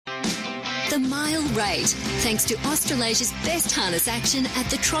The Mile Rate, thanks to Australasia's best harness action at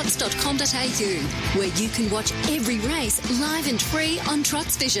thetrots.com.au, where you can watch every race live and free on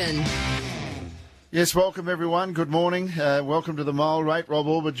Trots Vision. Yes, welcome everyone. Good morning. Welcome to the Mile Rate. Rob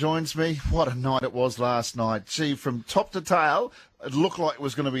Auber joins me. What a night it was last night. Gee, from top to tail, it looked like it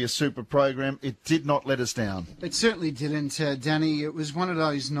was going to be a super program. It did not let us down. It certainly didn't, Danny. It was one of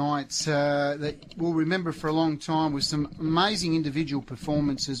those nights that we'll remember for a long time with some amazing individual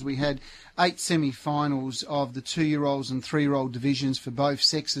performances. We had 8 semi-finals of the 2-year-olds and 3-year-old divisions for both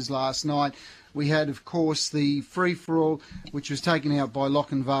sexes last night. We had, of course, the free-for-all, which was taken out by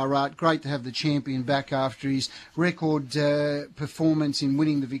Lochinvar. Great to have the champion back after his record performance in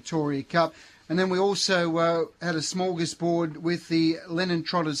winning the Victoria Cup. And then we also had a smorgasbord with the Lennon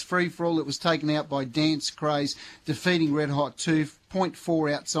Trotters free-for-all that was taken out by Dance Craze, defeating Red Hot 2,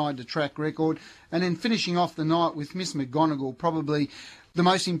 0.4 outside the track record. And then finishing off the night with Miss McGonigal, probably the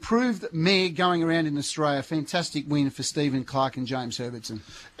most improved mare going around in Australia. Fantastic win for Stephen Clark and James Herbertson.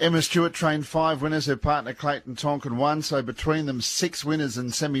 Emma Stewart trained 5 winners. Her partner Clayton Tonkin 1. So between them, 6 winners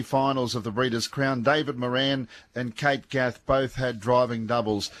in semi-finals of the Breeders' Crown. David Moran and Kate Gath both had driving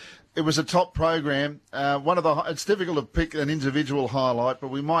doubles. It was a top program. It's difficult to pick an individual highlight, but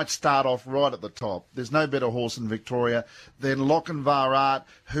we might start off right at the top. There's no better horse in Victoria than Lochinvar Art,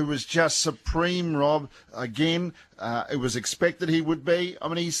 who was just supreme, Rob. Again, it was expected he would be. I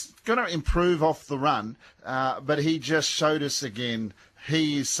mean, he's going to improve off the run, but he just showed us again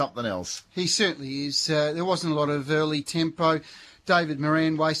he is something else. He certainly is. There wasn't a lot of early tempo. David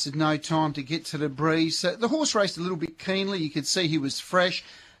Moran wasted no time to get to the breeze. The horse raced a little bit keenly. You could see he was fresh.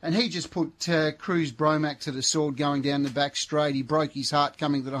 And he just put Cruz Bromac to the sword going down the back straight. He broke his heart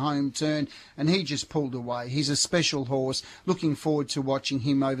coming to the home turn, and he just pulled away. He's a special horse. Looking forward to watching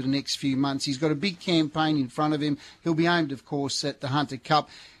him over the next few months. He's got a big campaign in front of him. He'll be aimed, of course, at the Hunter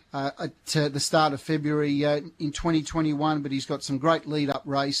Cup at the start of February in 2021, but he's got some great lead-up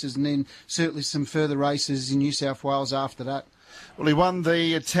races and then certainly some further races in New South Wales after that. Well, he won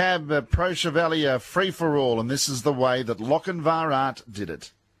the Tab Pro Chevalier free-for-all, and this is the way that Lochinvar Art did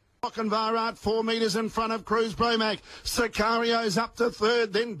it. Lochinvar Art 4 metres in front of Cruz Bromac. Sicario's up to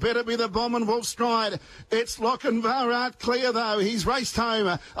third, then Better Be the Bomb and Wolf Stride. It's Lochinvar Art clear though. He's raced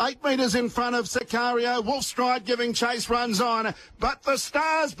home. 8 metres in front of Sicario. Wolf Stride giving chase runs on. But the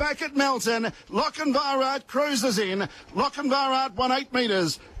Stars back at Melton. Lochinvar Art cruises in. Lochinvar Art won 8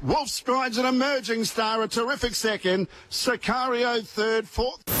 metres. Wolf Stride's an emerging star, a terrific second. Sicario third,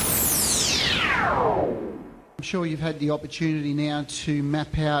 fourth. I'm sure you've had the opportunity now to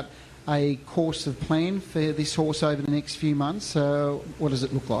map out a course of plan for this horse over the next few months. What does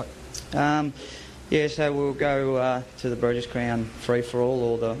it look like? So we'll go to the Breeders' Crown free for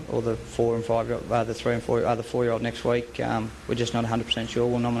all, or the 4 and 5, the 3 and 4, the 4-year-old next week. We're just not 100% sure.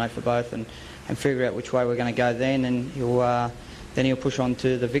 We'll nominate for both and figure out which way we're going to go then. And he'll push on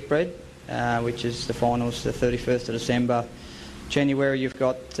to the Vic Bred, which is the finals, the 31st of December. January you've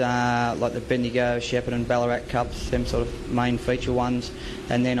got like the Bendigo, Shepherd and Ballarat Cups, them sort of main feature ones,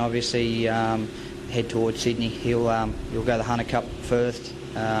 and then obviously head towards Sydney. He'll go the Hunter Cup first,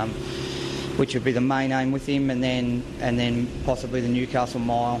 which would be the main aim with him, and then possibly the Newcastle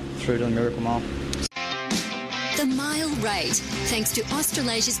Mile through to the Miracle Mile. The Mile Rate, thanks to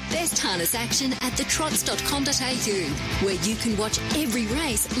Australasia's best harness action at thetrots.com.au, where you can watch every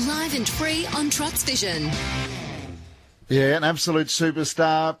race live and free on Trots Vision. Yeah, an absolute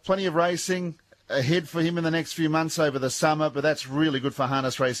superstar. Plenty of racing ahead for him in the next few months over the summer, but that's really good for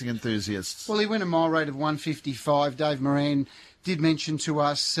harness racing enthusiasts. Well, he went a mile rate of 1:55. Dave Moran did mention to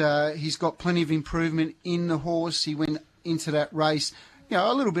us he's got plenty of improvement in the horse. He went into that race,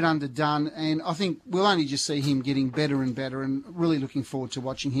 a little bit underdone, and I think we'll only just see him getting better and better, and really looking forward to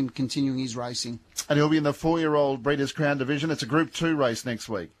watching him continuing his racing. And he'll be in the 4-year-old Breeders' Crown division. It's a Group 2 race next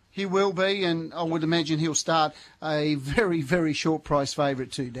week. He will be, and I would imagine he'll start a very, very short price favourite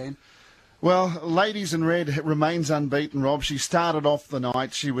too, Dan. Well, Ladies in Red remains unbeaten, Rob. She started off the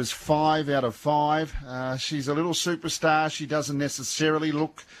night. She was 5 out of 5. She's a little superstar. She doesn't necessarily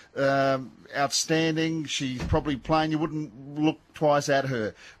look outstanding. She's probably playing. You wouldn't look twice at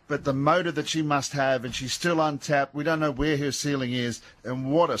her. But the motor that she must have, and she's still untapped. We don't know where her ceiling is. And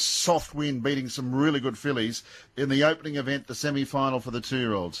what a soft win, beating some really good fillies in the opening event, the semi-final for the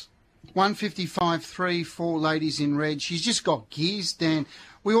 2-year-olds. 155.3 for Ladies in Red. She's just got gears, Dan.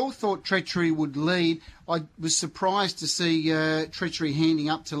 We all thought Treachery would lead. I was surprised to see Treachery handing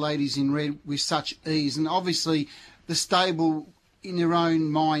up to Ladies in Red with such ease. And obviously the stable in her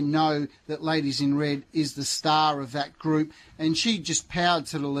own mind know that Ladies in Red is the star of that group, and she just powered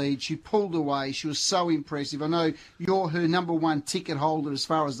to the lead. She pulled away. She was so impressive. I know you're her number one ticket holder as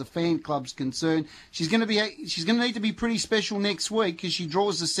far as the fan club's concerned. She's going to need to be pretty special next week because she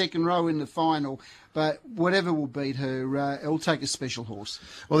draws the second row in the final. But whatever will beat her, it'll take a special horse.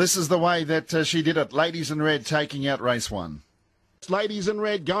 Well, this is the way that she did it. Ladies in Red taking out race 1. It's Ladies in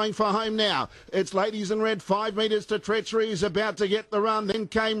Red going for home now. It's Ladies in Red, 5 metres to Treachery, is about to get the run. Then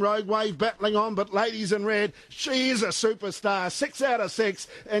came Rogue Wave battling on, but Ladies in Red, she is a superstar. 6 out of 6,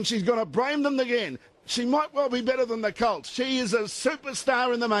 and she's going to brame them again. She might well be better than the Colts. She is a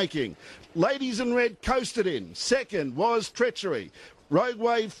superstar in the making. Ladies in Red coasted in. Second was Treachery. Rogue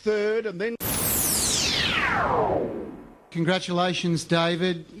Wave third, and then... Congratulations,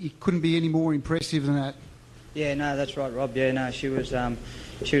 David. You couldn't be any more impressive than that. Yeah, no, that's right, Rob. Yeah, no, she was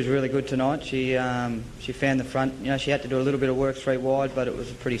really good tonight. She found the front. You know, she had to do a little bit of work 3 wide, but it was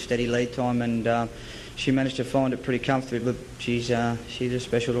a pretty steady lead time, and she managed to find it pretty comfortably. She's a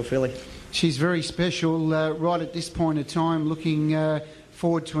special little filly. She's very special. Right at this point of time, looking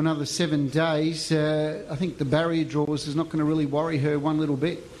forward to another 7 days. I think the barrier draws is not going to really worry her one little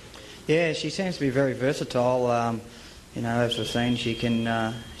bit. Yeah, she seems to be very versatile. You know, as we've seen, she can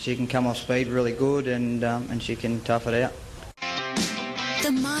come off speed really good, and she can tough it out.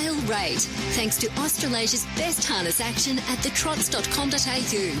 The Mile Rate, thanks to Australasia's best harness action at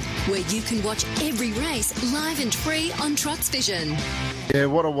thetrots.com.au, where you can watch every race live and free on Trots Vision. Yeah,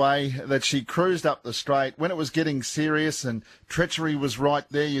 what a way that she cruised up the straight. When it was getting serious and Treachery was right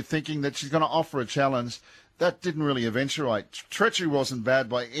there, you're thinking that she's going to offer a challenge. That didn't really eventuate. Treachery wasn't bad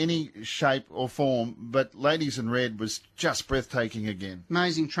by any shape or form, but Ladies in Red was just breathtaking again.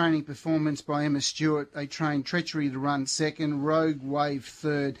 Amazing training performance by Emma Stewart. They trained Treachery to run second, Rogue Wave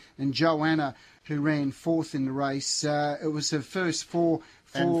third, and Joanna, who ran fourth in the race. It was her first four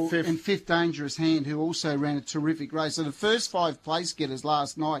and fifth Dangerous Hand, who also ran a terrific race. So the first 5 place getters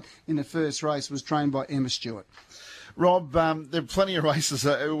last night in the first race was trained by Emma Stewart. Rob, there are plenty of races.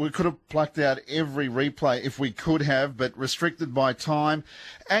 We could have plucked out every replay if we could have, but restricted by time.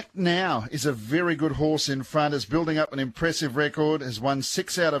 Act Now is a very good horse in front, is building up an impressive record, has won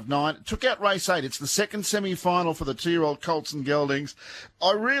 6 out of 9. Took out race 8. It's the second semi-final for the 2-year-old colts and geldings.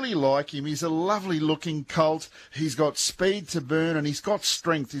 I really like him. He's a lovely-looking colt. He's got speed to burn, and he's got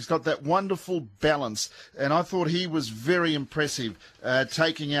strength. He's got that wonderful balance, and I thought he was very impressive,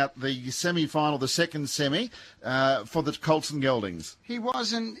 taking out the semi-final, the second semi, for the colts and geldings. He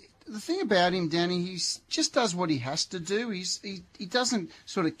was, and the thing about him, Danny, he just does what he has to do. He doesn't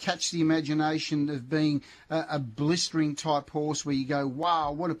sort of catch the imagination of being a blistering type horse where you go,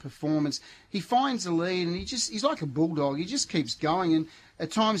 wow, what a performance. He finds the lead, and he's like a bulldog. He just keeps going, and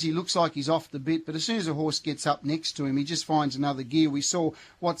at times he looks like he's off the bit, but as soon as a horse gets up next to him, he just finds another gear. We saw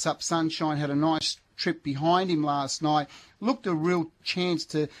What's Up Sunshine had a nice trip behind him last night. Looked a real chance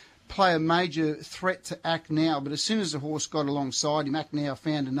to play a major threat to Act Now, but as soon as the horse got alongside him, Act Now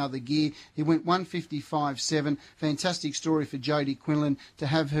found another gear. He went 155.7. Fantastic story for Jodie Quinlan to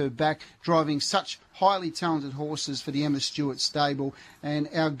have her back, driving such highly talented horses for the Emma Stewart stable. And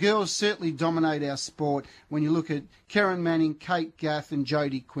our girls certainly dominate our sport. When you look at Karen Manning, Kate Gath and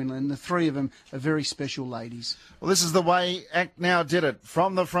Jodie Quinlan, the 3 of them are very special ladies. Well, this is the way Act Now did it,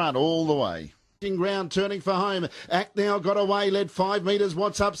 from the front all the way. Ground turning for home. Act Now got away, led 5 metres.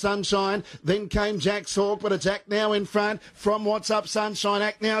 What's Up Sunshine. Then came Jack's Hawk, but it's Act Now in front from What's Up Sunshine.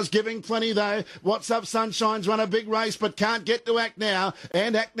 Act Now's giving plenty though. What's Up Sunshine's run a big race but can't get to Act Now.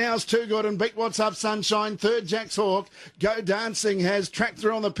 And Act Now's too good and beat What's Up Sunshine. Third Jack's Hawk. Go Dancing has tracked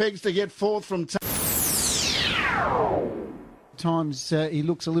through on the pegs to get 4th from... Times he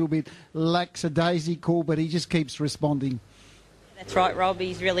looks a little bit lackadaisical, but he just keeps responding. That's right, Rob.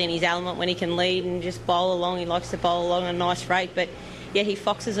 He's really in his element when he can lead and just bowl along. He likes to bowl along at a nice rate, but yeah, he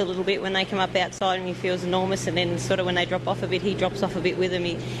foxes a little bit when they come up outside and he feels enormous, and then sort of when they drop off a bit, he drops off a bit with them.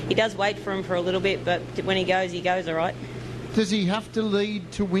 He does wait for him for a little bit, but when he goes all right. Does he have to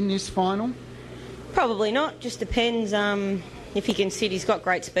lead to win this final? Probably not. Just depends if he can sit. He's got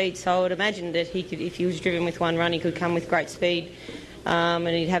great speed, so I would imagine that he could, if he was driven with one run, he could come with great speed. And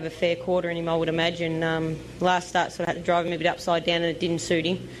he'd have a fair quarter in him, I would imagine. Last start sort of had to drive him a bit upside down and it didn't suit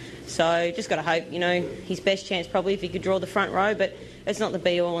him. So just got to hope, his best chance probably if he could draw the front row, but it's not the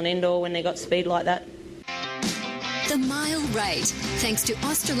be-all and end-all when they got speed like that. The Mile Rate, thanks to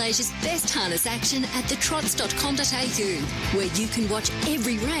Australasia's best harness action at thetrots.com.au, where you can watch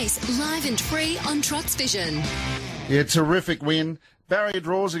every race live and free on Trots Vision. Yeah, terrific win Barrier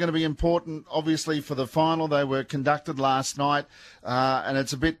draws are going to be important, obviously, for the final. They were conducted last night, and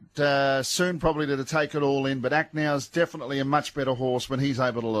it's a bit soon probably to take it all in, but Acknow's definitely a much better horse when he's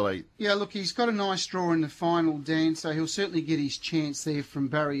able to lead. Yeah, look, he's got a nice draw in the final, Dan, so he'll certainly get his chance there from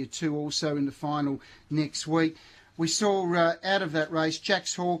Barrier 2 also in the final next week. We saw out of that race,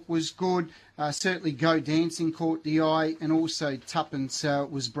 Jack's Hawk was good. Certainly Go Dancing caught the eye, and also Tuppence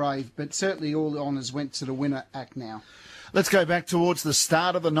was brave. But certainly all the honours went to the winner, Acknow. Let's go back towards the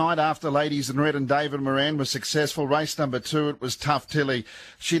start of the night after Ladies in Red and David Moran was successful. Race number 2, it was Tough Tilly.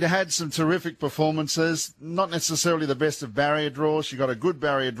 She'd had some terrific performances, not necessarily the best of barrier draws. She got a good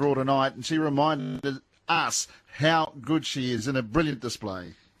barrier draw tonight, and she reminded us how good she is in a brilliant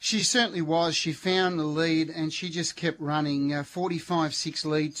display. She certainly was. She found the lead and she just kept running. 45.6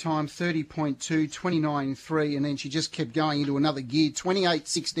 lead time, 30.2, 29.3, and then she just kept going into another gear.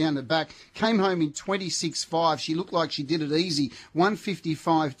 28.6 down the back. Came home in 26.5. She looked like she did it easy.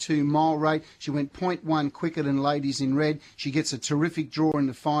 155.2 mile rate. She went 0.1 quicker than Ladies in Red. She gets a terrific draw in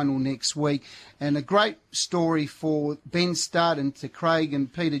the final next week. And a great story for Ben Studd and to Craig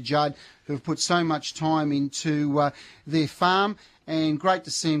and Peter Judd, who have put so much time into their farm. And great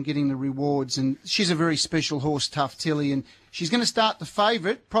to see him getting the rewards. And she's a very special horse, Tough Tilly. And she's going to start the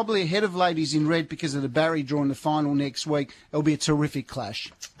favourite, probably ahead of Ladies in Red because of the barrier draw in the final next week. It'll be a terrific clash.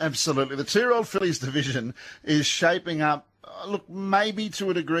 Absolutely. The 2-year-old fillies division is shaping up, look, maybe to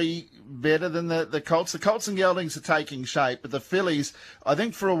a degree better than the Colts. The Colts and Geldings are taking shape, but the fillies, I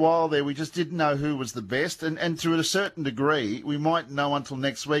think for a while there we just didn't know who was the best. And to a certain degree, we might know until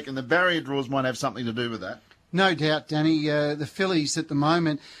next week. And the barrier draws might have something to do with that. No doubt, Danny. The fillies at the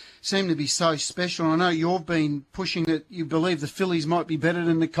moment seem to be so special. I know you've been pushing that you believe the fillies might be better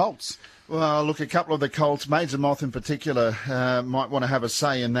than the Colts. Well, look, a couple of the Colts, Maids and Moth in particular, might want to have a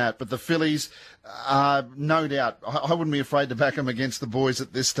say in that. But the fillies, no doubt, I wouldn't be afraid to back them against the boys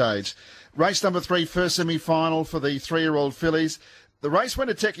at this stage. Race number 3, first semi-final for the 3-year-old fillies. The race went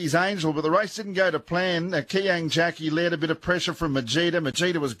to Techie's Angel, but the race didn't go to plan. Kiang Jackie led a bit of pressure from Majida.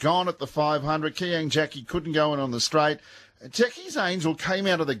 Majida was gone at the 500. Kiang Jackie couldn't go in on the straight. Techie's Angel came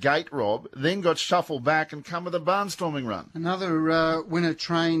out of the gate, Rob, then got shuffled back and come with a barnstorming run. Another winner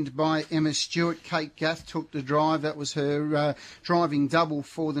trained by Emma Stewart. Kate Gath took the drive. That was her driving double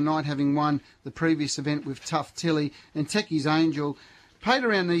for the night, having won the previous event with Tough Tilly. And Techie's Angel paid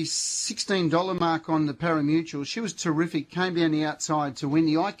around the $16 mark on the Paramutual. She was terrific, came down the outside to win.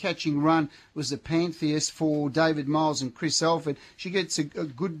 The eye-catching run was the Pantheus for David Miles and Chris Alford. She gets a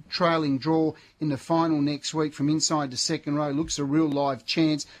good trailing draw in the final next week from inside the second row. Looks a real live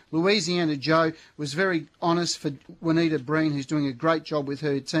chance. Louisiana Joe was very honest for Juanita Breen, who's doing a great job with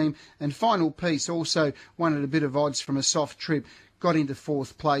her team. And Final Piece also won at a bit of odds from a soft trip, got into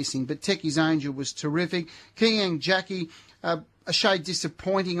 4th placing. But Techie's Angel was terrific. Kiang Jackie, a shade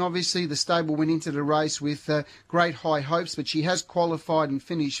disappointing, obviously. The stable went into the race with great high hopes, but she has qualified and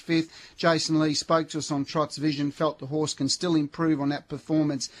finished 5th. Jason Lee spoke to us on Trot's Vision, felt the horse can still improve on that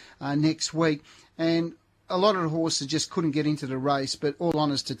performance next week. And a lot of the horses just couldn't get into the race, but all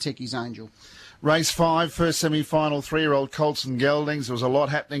honours to Techie's Angel. Race 5, first semi-final, 3-year-old Colts and Geldings. There was a lot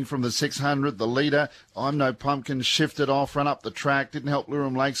happening from the 600. The leader, I'm No Pumpkin, shifted off, ran up the track, didn't help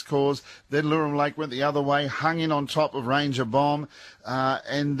Lurum Lake's cause. Then Lurum Lake went the other way, hung in on top of Ranger Bomb,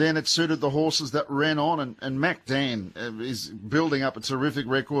 and then it suited the horses that ran on. And Mac Dan is building up a terrific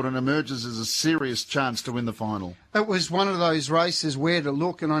record and emerges as a serious chance to win the final. It was one of those races where to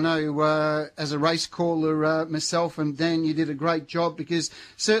look, and I know as a race caller myself and Dan, you did a great job because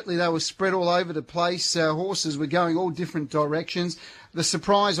certainly they were spread all over the place. Horses were going all different directions. The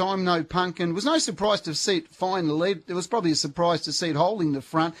surprise, I'm No Pumpkin, was no surprise to see it find the lead. It was probably a surprise to see it holding the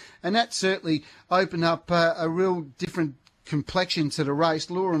front, and that certainly opened up a real different complexion to the race.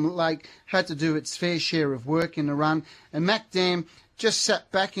 Lurum Lake had to do its fair share of work in the run, and Mac Dam just sat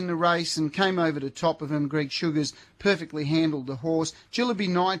back in the race and came over the top of him. Greg Sugars perfectly handled the horse. Jillaby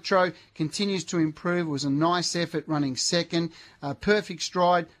Nitro continues to improve. It was a nice effort running second. Perfect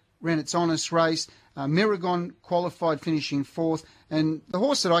Stride ran its honest race. Miragon qualified, finishing 4th. And the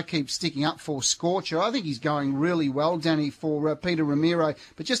horse that I keep sticking up for, Scorcher, I think he's going really well, Danny, for Peter Ramiro,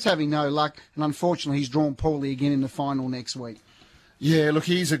 but just having no luck. And unfortunately, he's drawn poorly again in the final next week. Yeah, look,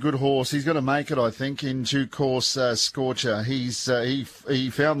 he's a good horse. He's going to make it, I think, in due course, Scorcher. He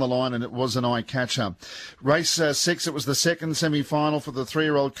found the line and it was an eye-catcher. Race 6, it was the second semi-final for the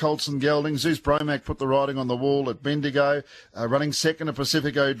 3-year-old Colts and Geldings. Zeus Bromack put the writing on the wall at Bendigo, running second to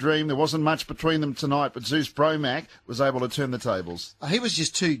Pacifico Dream. There wasn't much between them tonight, but Zeus Bromack was able to turn the tables. He was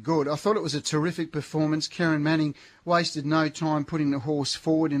just too good. I thought it was a terrific performance. Karen Manning wasted no time putting the horse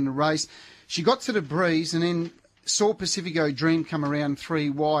forward in the race. She got to the breeze and then saw Pacifico Dream come around 3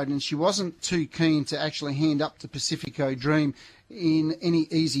 wide, and she wasn't too keen to actually hand up to Pacifico Dream in any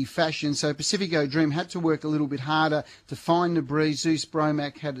easy fashion. So Pacifico Dream had to work a little bit harder to find the breeze. Zeus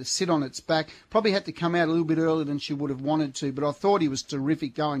Bromac had to sit on its back. Probably had to come out a little bit earlier than she would have wanted to, but I thought he was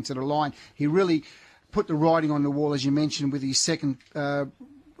terrific going to the line. He really put the writing on the wall, as you mentioned, with his second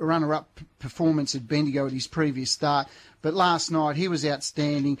runner-up performance at Bendigo at his previous start. But last night, he was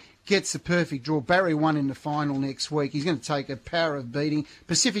outstanding, gets the perfect draw. Barrier 1 in the final next week. He's going to take a power of beating.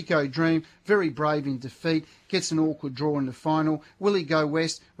 Pacifico Dream, very brave in defeat, gets an awkward draw in the final. Will he go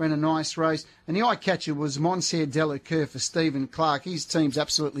west? Ran a nice race. And the eye-catcher was Monsieur Delacour for Stephen Clark. His team's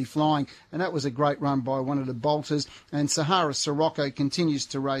absolutely flying, and that was a great run by one of the bolters. And Sahara Sirocco continues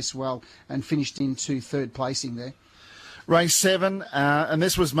to race well and finished into third placing there. Race 7, and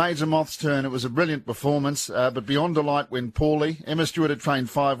this was Major Moth's turn. It was a brilliant performance, but Beyond Delight went poorly. Emma Stewart had trained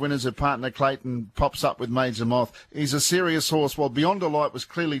 5 winners. Her partner Clayton pops up with Major Moth. He's a serious horse. While Beyond Delight was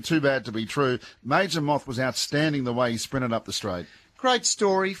clearly too bad to be true, Major Moth was outstanding the way he sprinted up the straight. Great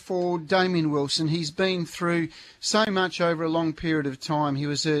story for Damien Wilson. He's been through so much over a long period of time. He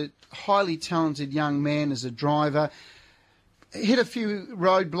was a highly talented young man as a driver. Hit a few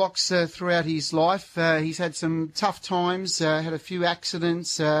roadblocks throughout his life. He's had some tough times, had a few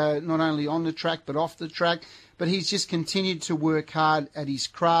accidents, not only on the track but off the track. But he's just continued to work hard at his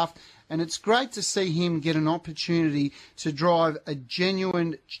craft. And it's great to see him get an opportunity to drive a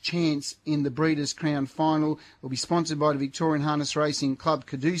genuine chance in the Breeders' Crown Final. It'll be sponsored by the Victorian Harness Racing Club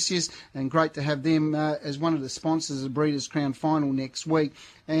Caduceus, and great to have them as one of the sponsors of the Breeders' Crown Final next week.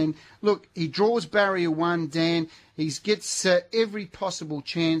 And look, he draws Barrier 1, Dan. He gets every possible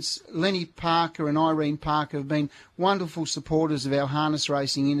chance. Lenny Parker and Irene Parker have been wonderful supporters of our harness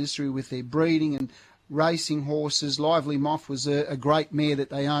racing industry with their breeding and racing horses. Lively Moth was a great mare that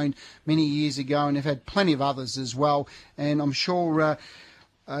they owned many years ago, and they've had plenty of others as well. And I'm sure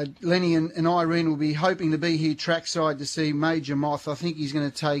Lenny and Irene will be hoping to be here trackside to see Major Moth. I think he's going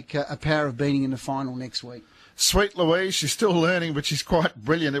to take a power of beating in the final next week. Sweet Louise, she's still learning, but she's quite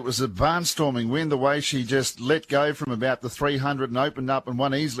brilliant. It was a barnstorming win, the way she just let go from about the 300 and opened up and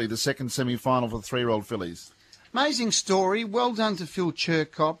won easily the second semi-final for the 3-year-old fillies. Amazing story. Well done to Phil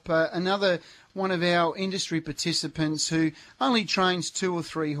Chirkop, another one of our industry participants who only trains 2 or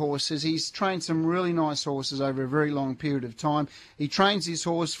 3 horses. He's trained some really nice horses over a very long period of time. He trains his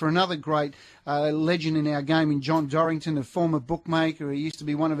horse for another great legend in our game in John Dorrington, a former bookmaker. He used to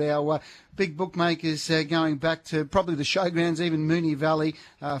be one of our big bookmakers going back to probably the showgrounds, even Moonee Valley,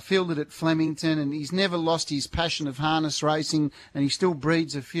 fielded at Flemington, and he's never lost his passion of harness racing, and he still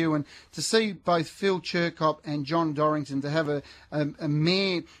breeds a few. And to see both Phil Chirkop and John Dorrington to have a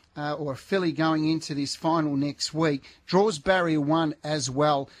mare or a filly going into this final next week, draws Barrier 1 as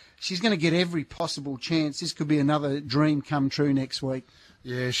well. She's going to get every possible chance. This could be another dream come true next week.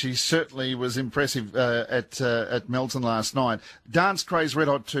 Yeah, she certainly was impressive at Melton last night. Dance Craze Red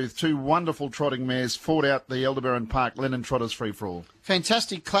Hot Tooth, 2 wonderful trotting mares, fought out the Aldebaran Park Lennon Trotters free-for-all.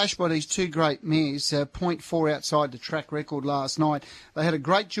 Fantastic clash by these 2 great mares, 0.4 outside the track record last night. They had a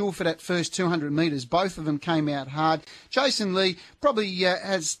great duel for that first 200 metres. Both of them came out hard. Jason Lee probably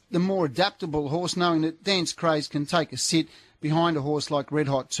has the more adaptable horse, knowing that Dance Craze can take a sit behind a horse like Red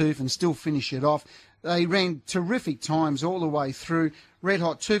Hot Tooth and still finish it off. They ran terrific times all the way through. Red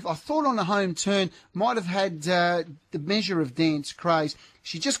Hot Tooth, I thought on the home turn, might have had the measure of Dance Craze.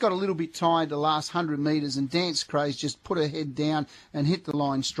 She just got a little bit tired the last 100 metres, and Dance Craze just put her head down and hit the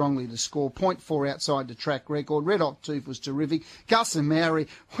line strongly to score. 0.4 outside the track record. Red Hot Tooth was terrific. Gus and Maori,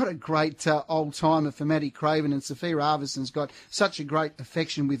 what a great old-timer for Matty Craven, and Sophia Arvison's got such a great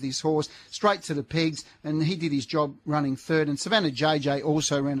affection with this horse. Straight to the pegs, and he did his job running third. And Savannah JJ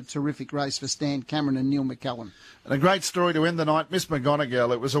also ran a terrific race for Stan Cameron and Neil McCallum. And a great story to end the night, Miss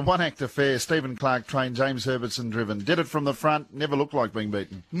McGonigal. It was a one-act affair. Stephen Clark trained, James Herbertson driven. Did it from the front, never looked like being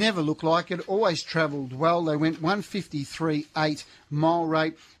beaten. Never looked like it, always travelled well. They went 153.8 mile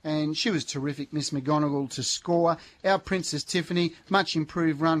rate, and she was terrific, Miss McGonigal, to score. Our Princess Tiffany, much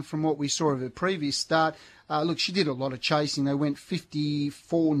improved run from what we saw of her previous start. Look, she did a lot of chasing. They went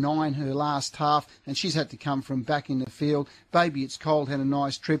 54.9 her last half, and she's had to come from back in the field. Baby It's Cold had a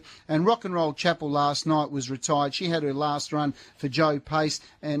nice trip. And Rock and Roll Chapel last night was retired. She had her last run for Joe Pace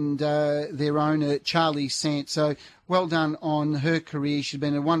and their owner, Charlie Sant. So well done on her career. She's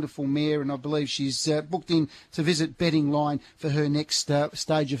been a wonderful mare, and I believe she's booked in to visit Betting Line for her next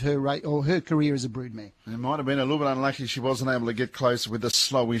stage of her her career as a broodmare. It might have been a little bit unlucky she wasn't able to get close with the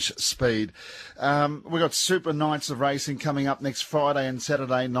slowish speed. We've got super nights of racing coming up next Friday and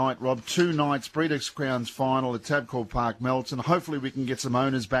Saturday night, Rob. 2 nights, Breeders' Crown's final at Tabcorp Park, Melton. Hopefully we can get some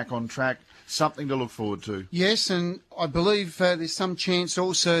owners back on track. Something to look forward to. Yes, and I believe there's some chance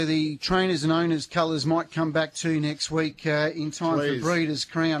also the trainers and owners' colours might come back too next week in time for Breeders'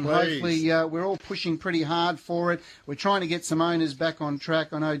 Crown. Hopefully we're all pushing pretty hard for it. We're trying to get some owners back on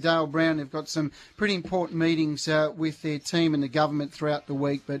track. I know Dale Brown have got some pretty important meetings with their team and the government throughout the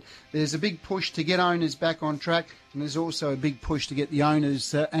week, but there's a big push to get owners back on track. And there's also a big push to get the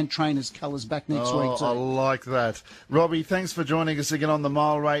owners and trainers' colours back next week too. I like that. Robbie, thanks for joining us again on the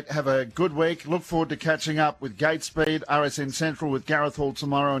Mile Rate. Have a good week. Look forward to catching up with Gate Speed, RSN Central with Gareth Hall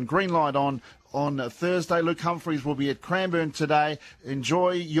tomorrow, and Green Light on Thursday. Luke Humphreys will be at Cranbourne today.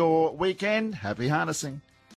 Enjoy your weekend. Happy harnessing.